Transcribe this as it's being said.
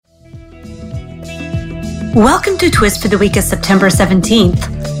Welcome to Twist for the week of September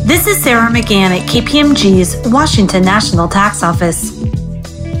 17th. This is Sarah McGann at KPMG's Washington National Tax Office.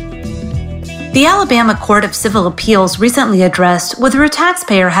 The Alabama Court of Civil Appeals recently addressed whether a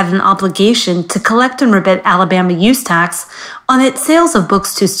taxpayer had an obligation to collect and remit Alabama use tax on its sales of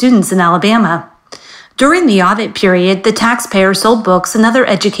books to students in Alabama. During the audit period, the taxpayer sold books and other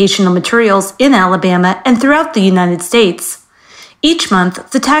educational materials in Alabama and throughout the United States. Each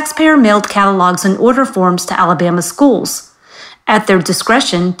month, the taxpayer mailed catalogs and order forms to Alabama schools. At their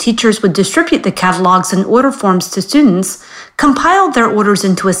discretion, teachers would distribute the catalogs and order forms to students, compile their orders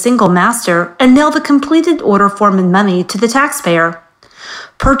into a single master, and mail the completed order form and money to the taxpayer.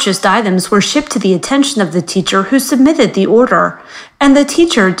 Purchased items were shipped to the attention of the teacher who submitted the order, and the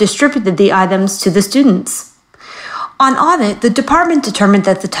teacher distributed the items to the students. On audit, the department determined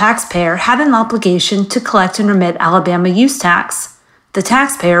that the taxpayer had an obligation to collect and remit Alabama use tax. The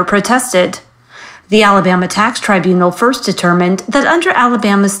taxpayer protested. The Alabama Tax Tribunal first determined that under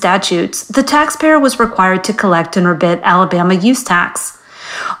Alabama statutes, the taxpayer was required to collect and remit Alabama use tax.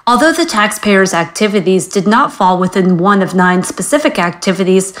 Although the taxpayer's activities did not fall within one of 9 specific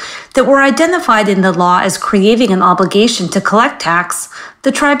activities that were identified in the law as creating an obligation to collect tax,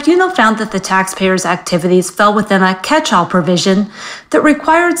 the tribunal found that the taxpayer's activities fell within a catch-all provision that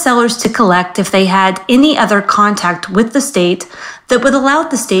required sellers to collect if they had any other contact with the state that would allow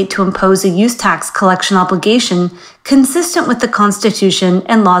the state to impose a use tax collection obligation consistent with the Constitution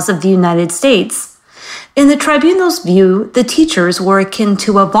and laws of the United States. In the tribunal's view, the teachers were akin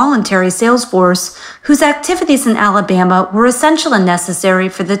to a voluntary sales force whose activities in Alabama were essential and necessary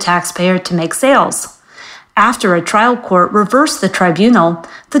for the taxpayer to make sales. After a trial court reversed the tribunal,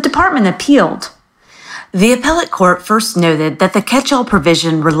 the department appealed. The appellate court first noted that the catch-all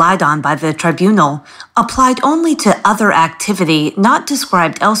provision relied on by the tribunal applied only to other activity not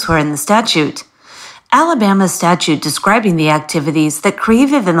described elsewhere in the statute. Alabama's statute describing the activities that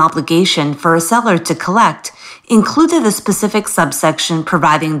created an obligation for a seller to collect included a specific subsection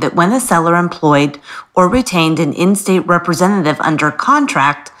providing that when a seller employed or retained an in-state representative under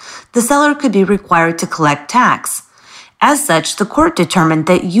contract, the seller could be required to collect tax. As such, the court determined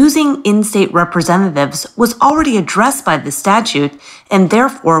that using in-state representatives was already addressed by the statute and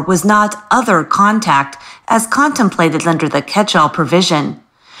therefore was not other contact as contemplated under the catch-all provision.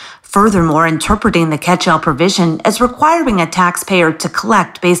 Furthermore, interpreting the catch-all provision as requiring a taxpayer to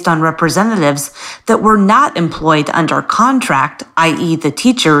collect based on representatives that were not employed under contract, i.e. the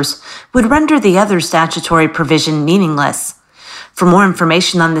teachers, would render the other statutory provision meaningless. For more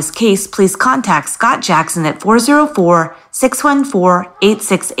information on this case, please contact Scott Jackson at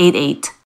 404-614-8688.